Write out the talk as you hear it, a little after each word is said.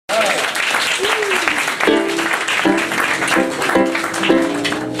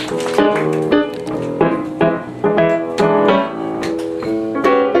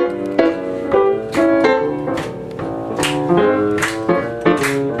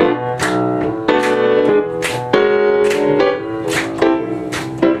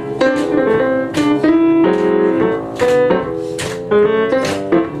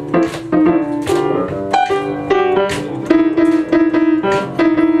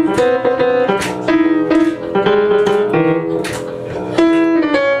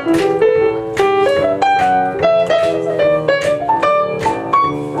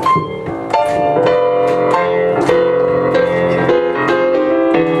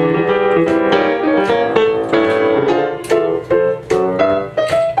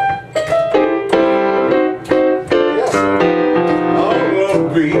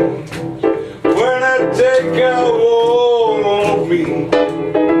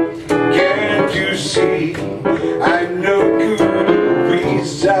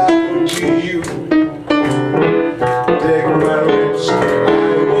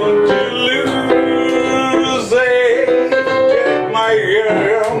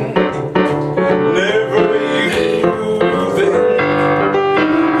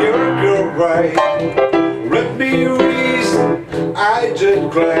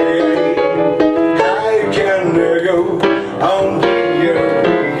glad I can go on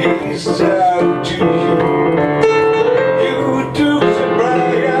the east side to you. You took the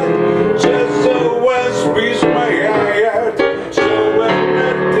bright just so once with my heart. So when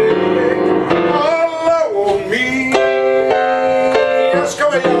I did it all over me. Yes,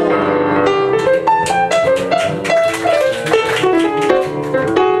 come on.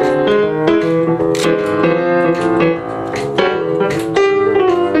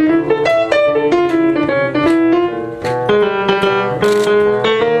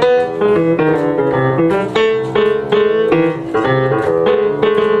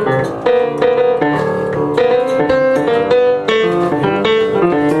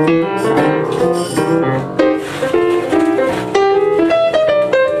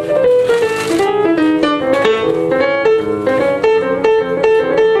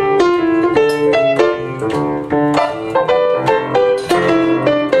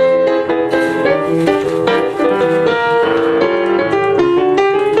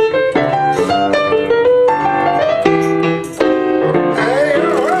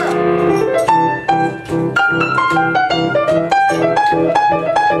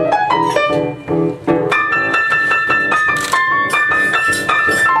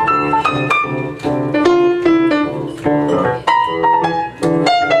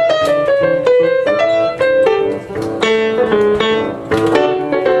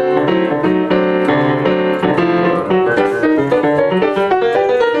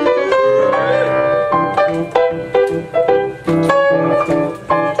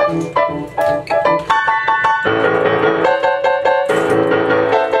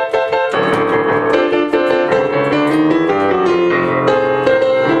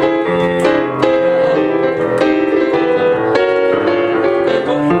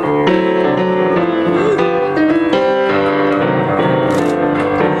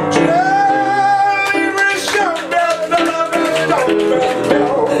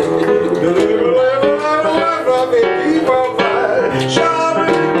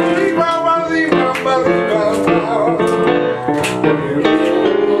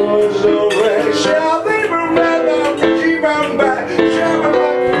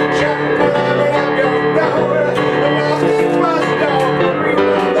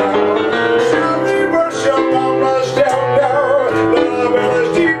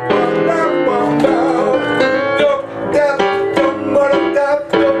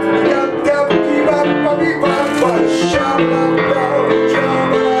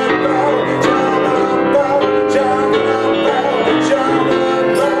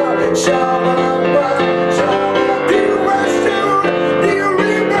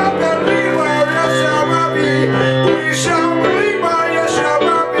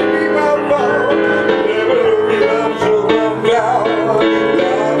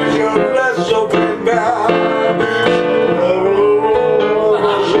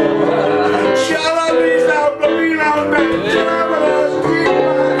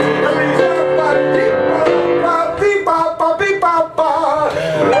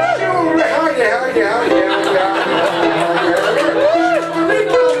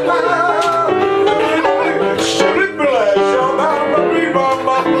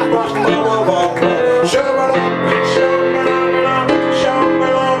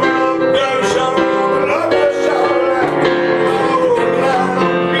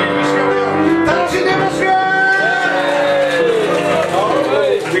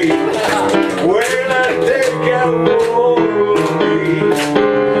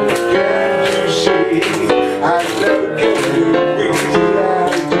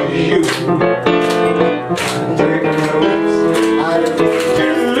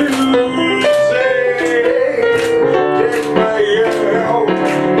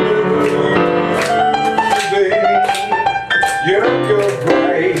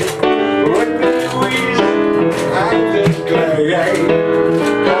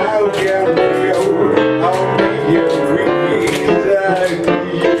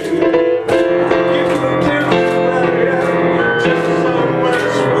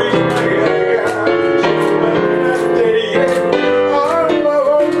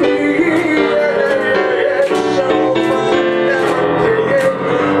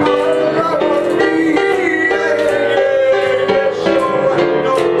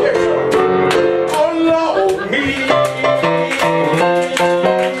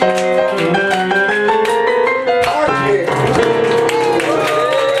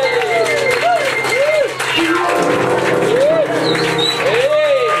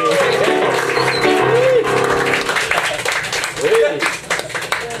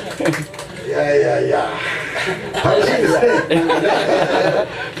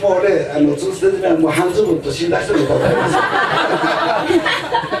 通捨てではもう半ズボンと死んだ人の方がいます。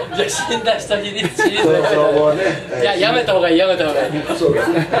じゃあ死んだ人に死んだ人もうね、いややめた方がいいやめた方がいい。そうで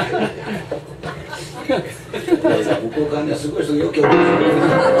すね。向こう側にはすごい人がよくおるん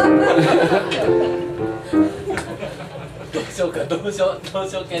どうしようかどうしよ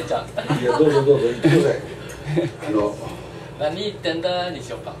うケンちゃん。いやどうぞどうぞ言ってください。何言ってんだにし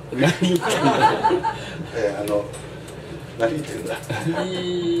ようか。何言ってんだ。何言ってんだ。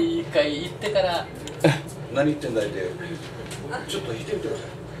いい回言ってから。何言ってんだってちょっと弾いてみてください。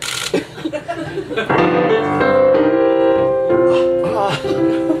い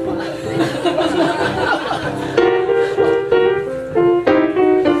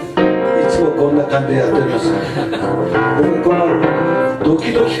つもこんな感じでやっております。僕このド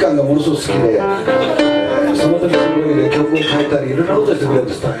キドキ感がものすごく好きで、その時その時で曲を書いたりいろんなことしてくれるん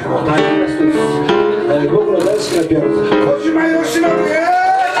です。もう大変な人です。僕の大好きなピアノです。小島よしのりです。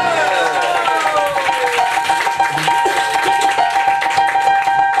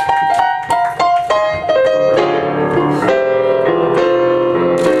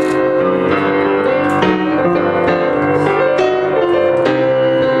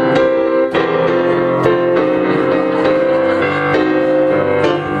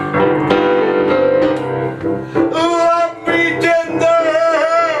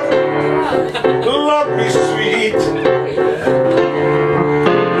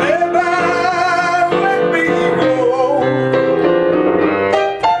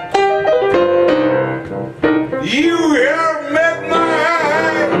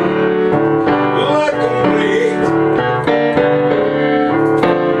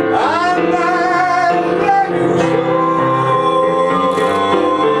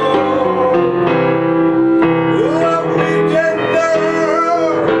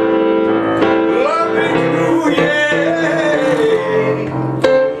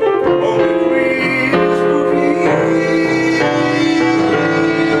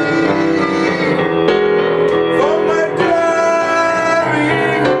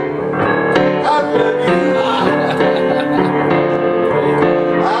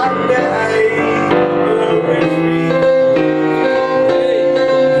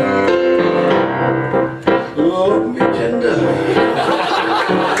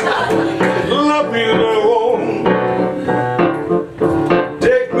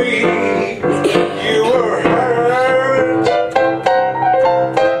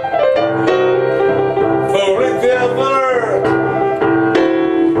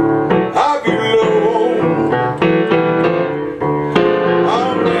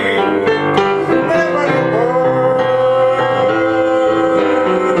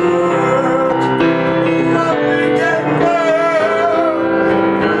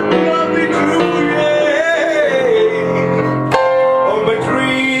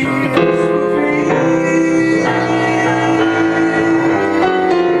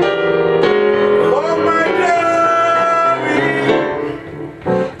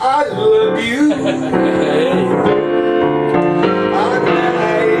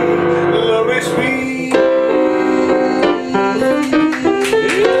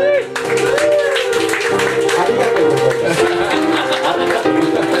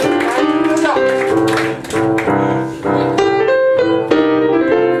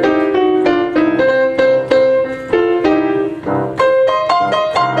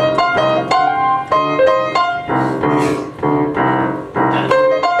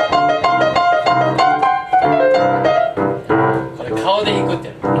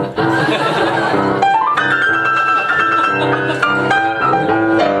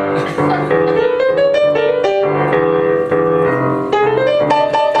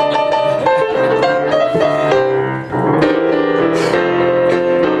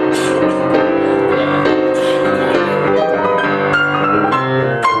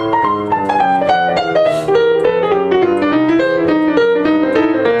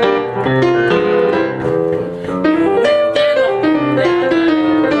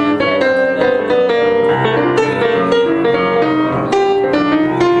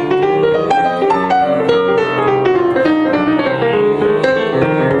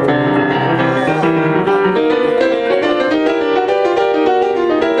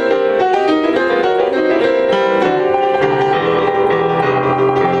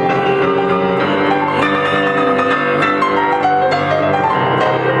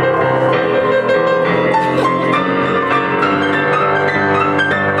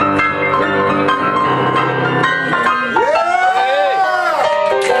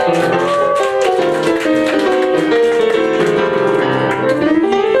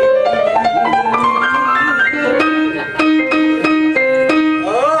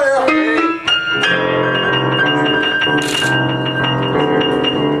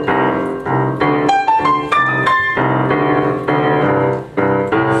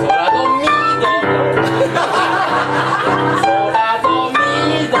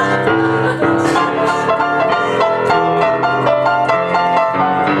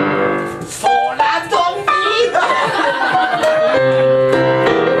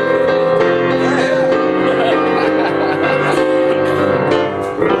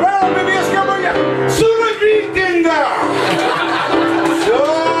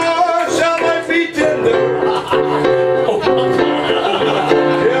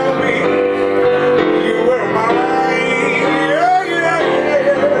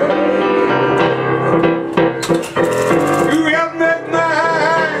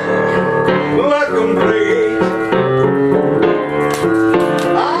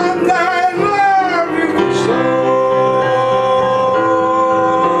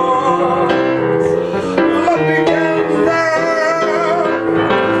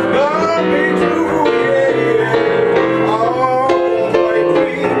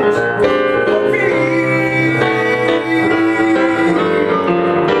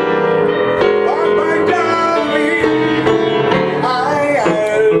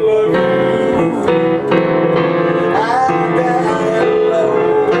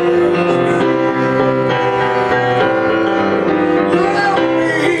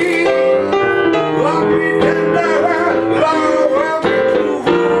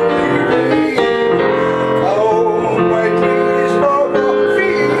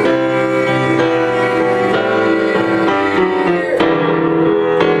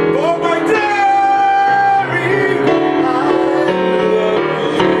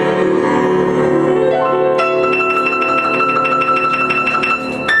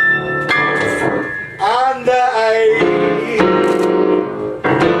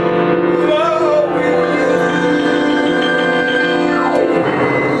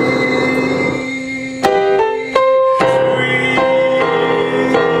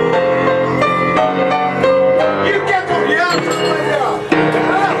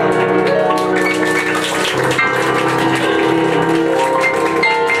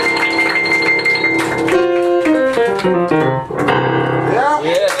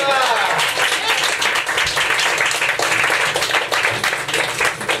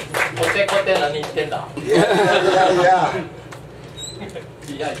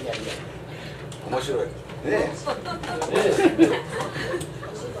面白いね。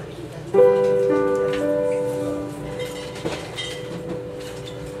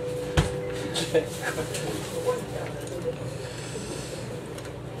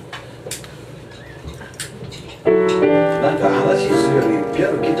なんか話するよりピア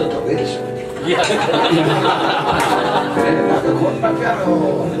ノ聴いとった方がいいでしょ。いや、なんかこんなピアノ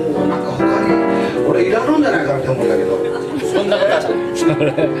もうなんか他に俺いらんんじゃないかなって思うんだけど。そんなことはない。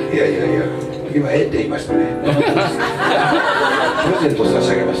いやいやいや、今って言いましたね。プレゼント差し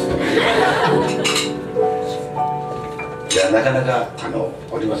上げます。いや、なかなか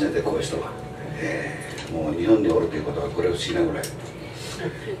おりませんね、こういう人は。もう日本におるということはこれ不思議なぐら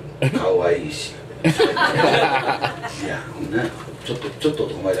い顔はいいし。いや、ね、ちょっと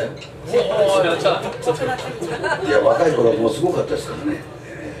男前だよ。いや、若い頃はもうすごかったですからね。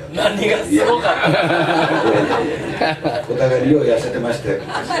何がすごかった。お互いによう痩せてまして。こ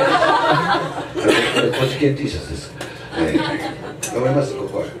れコジケン T シャツです。頑張ります、こ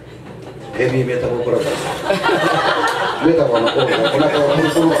こは。ヘビーメタボコラボです。メタボの方がお腹を本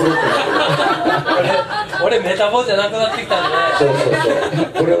当のコロッと。俺メタボじゃなくなってきたんで。そう。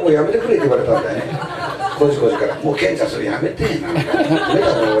これはもうやめてくれって言われたんだよね。コジからもうケンちゃんそれやめてなんかメ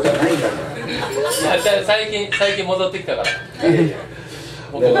タボじゃないんだから。最近戻ってきたから。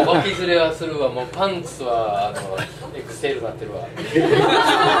僕脇ずれはするわ。もうパンツはXL になってるわ。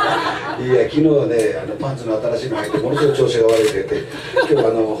いや、昨日ね、パンツの新しいの履いてものすごい調子が悪いって言って、今日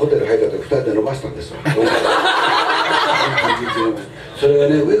ホテル入った時2人で伸ばしたんですよ。それが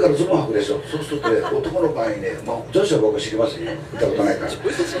ね、上からズボン履くでしょ。そうするとね、男の場合ね、もう女子は僕知りませんよ、見たことないから。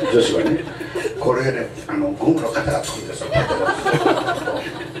女子はね、これね、ゴムの肩がつくんですよ。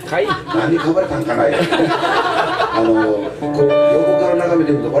何かまれたんかな。こう横から眺め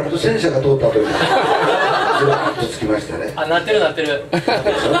てみると割と戦車が通ったというかずらっとつきましてね。あ、なってる。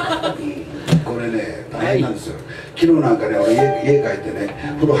これね、大変なんですよ。昨日なんかね、俺家帰って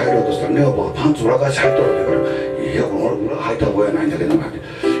ね、風呂入ろうとしたらね、僕パンツ裏返し入っとるって言うから「いや、この裏入った覚えはないんだけど」なんて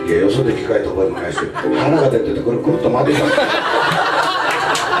「いや、よそで着替えた覚えもないし腹が出ててこれくるっと待ってた」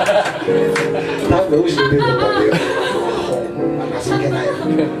多分後ろ出てたんで、ほんま情けないよ。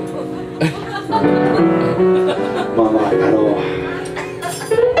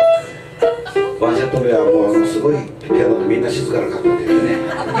ワンセット目はもうすごいピアノでみんな静かなかったって言ってね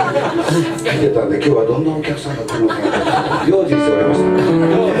来てたんで、今日はどんなお客さんが来るのかなと用心しておりました。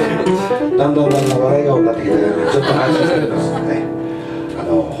だんだん笑い顔になってきて、ちょっと安心しておりますね。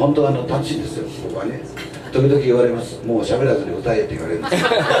本当は楽しいんですよ、僕はね。時々言われます。もう喋らずに歌えって言われるんです。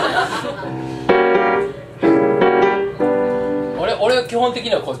俺は基本的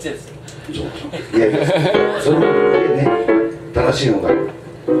にはこっちですよ。いやいや、そのね、楽しいのが今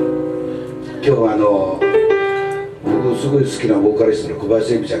日は僕すごい好きなボーカリストの小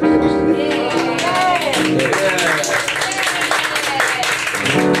林恵美ちゃん来てましたね。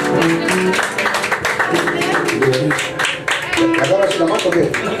だからし黙っとけ。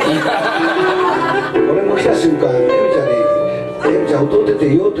俺も来た瞬間、恵美ちゃん歌ってて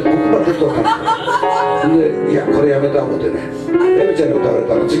いいよってここまで出とったんで、いや、これやめた思ってね、恵美ちゃんに歌われ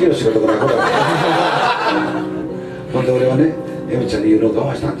たら次の仕事がなくなる。ほんで俺はね、恵美ちゃんに言うのを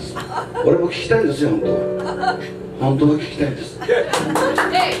我慢したんです。俺も聞きたいんですよ、本当は。本当は聞きたいんです。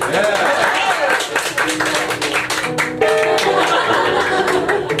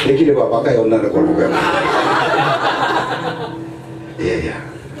できれば若い女の子の子やな。いやいや、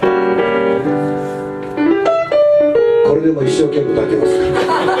これでも一生懸命歌ってますから。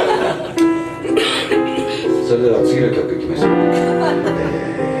それでは次の曲いきましょう。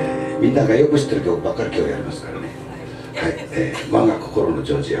みんながよく知ってる曲ばっかり今日やりますからね。はい、我が心の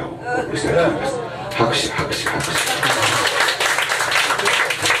ジョージアをお送りしたいと思います。拍手拍手拍手。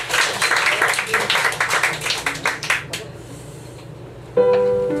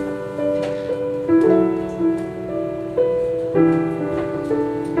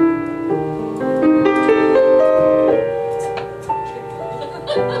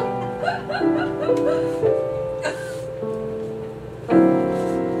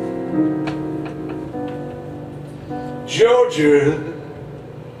Georgia,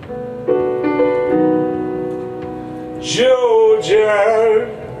 Georgia,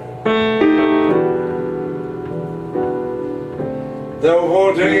 the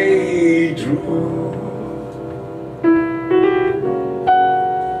whole day through,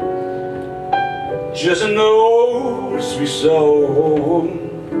 just an old sweet song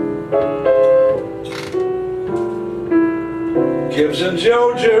keeps in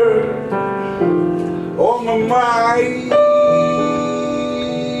Georgia on my mind.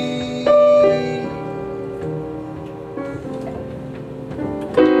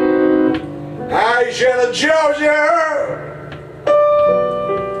 Atlanta, Georgia.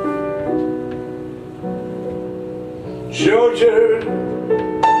 Georgia,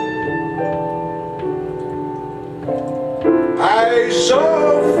 I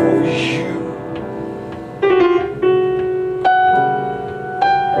saw for you.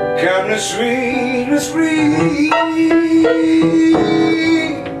 Come the sweetest breeze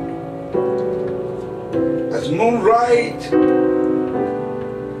as moonlight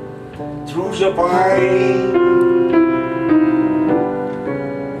through the pine.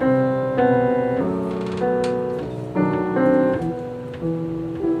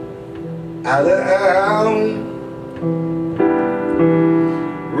 Adam,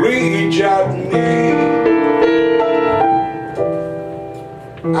 reach out me,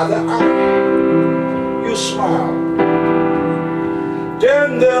 Adam, you smile,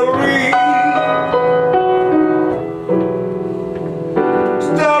 tenderly,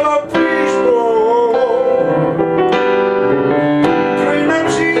 still a peaceful, dream of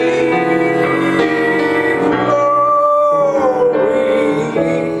glory.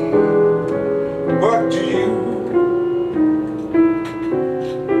 But to you,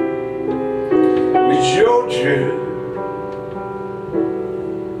 Georgia,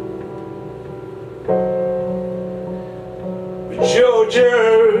 Georgia,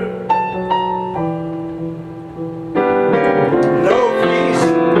 no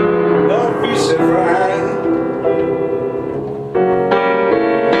peace and right.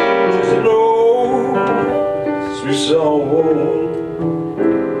 Just an old sweet song.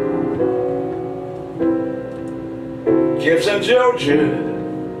 Keeps in Georgia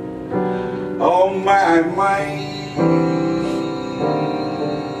on my mind.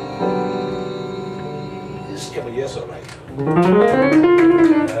 Come on, yes, all right.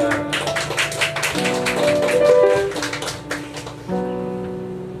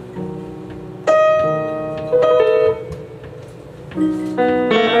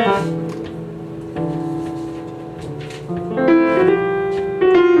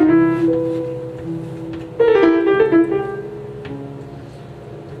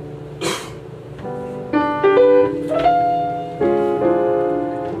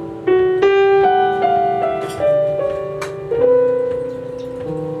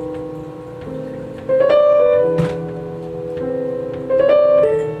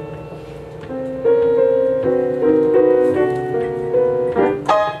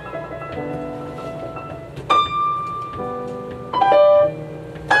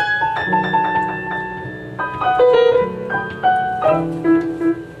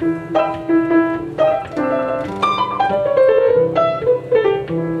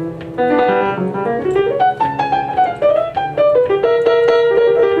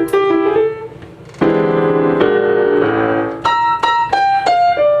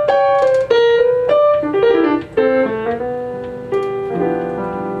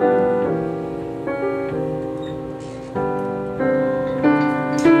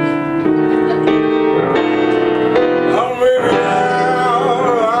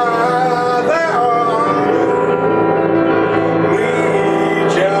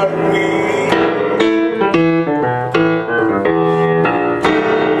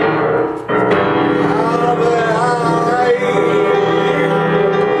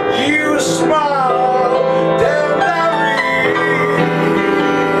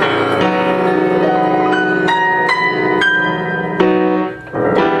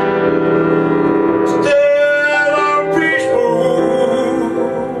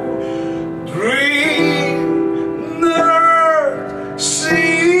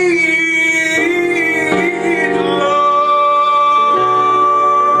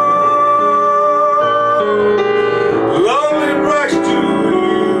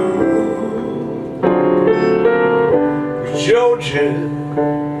 Georgia,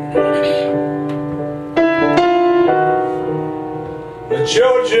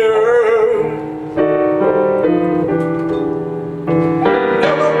 Georgia,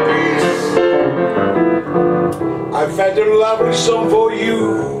 never peace. I've had a lovely song for you.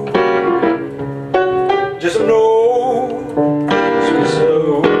 Just know,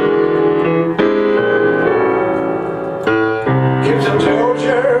 so keeps in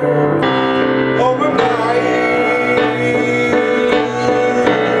Georgia on my mind.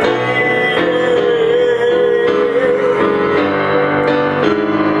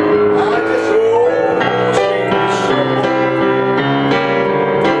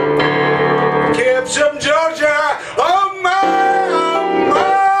 Some Georgia, oh my,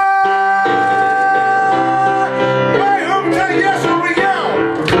 my hometown, yes, here we go.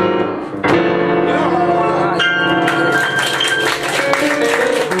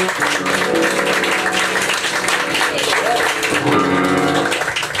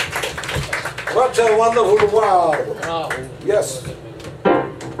 wonderful world. あ Yes.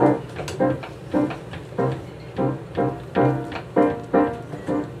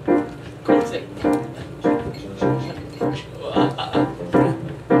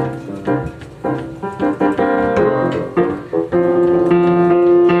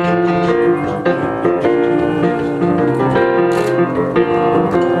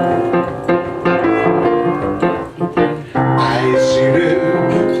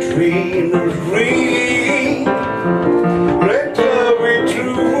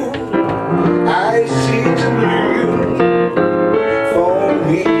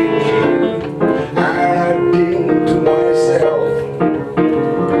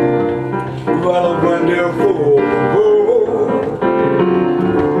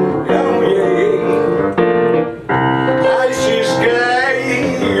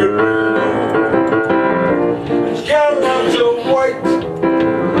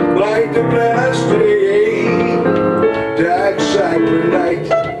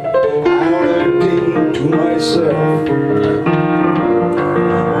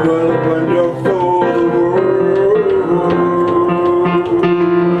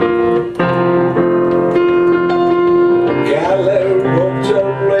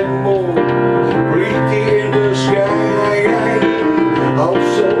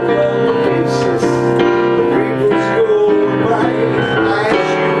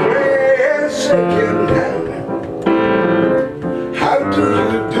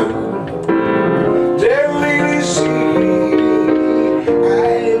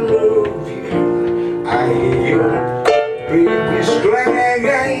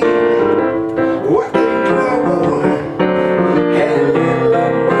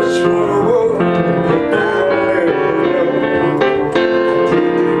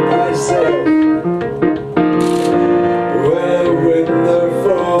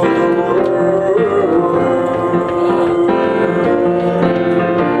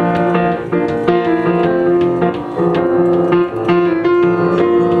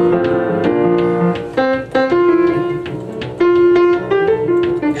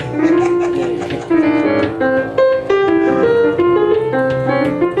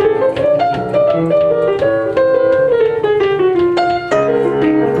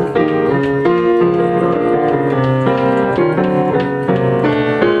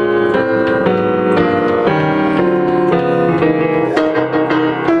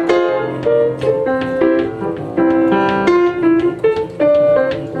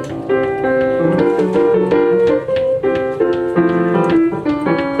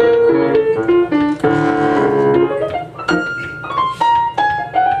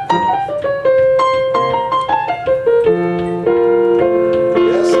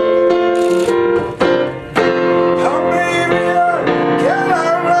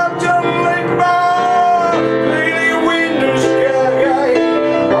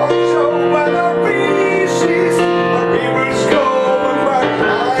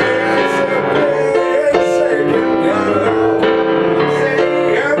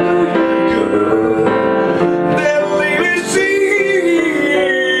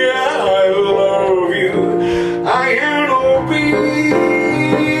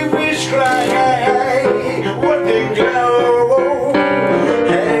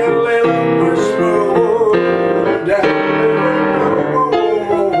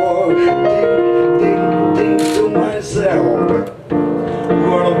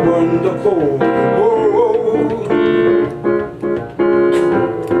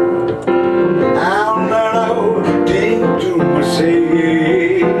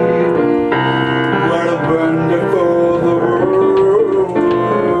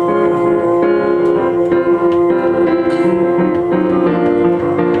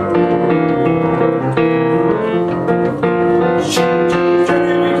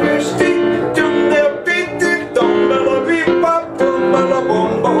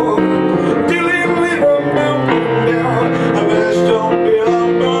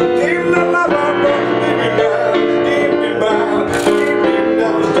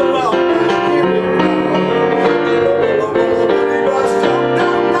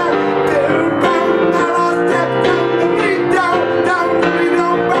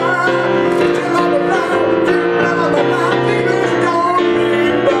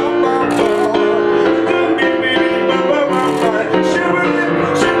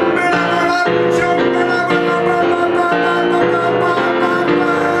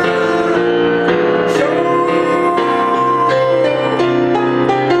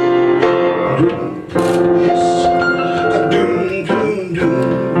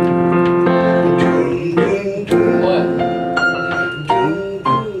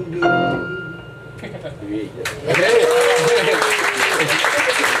 いいですね。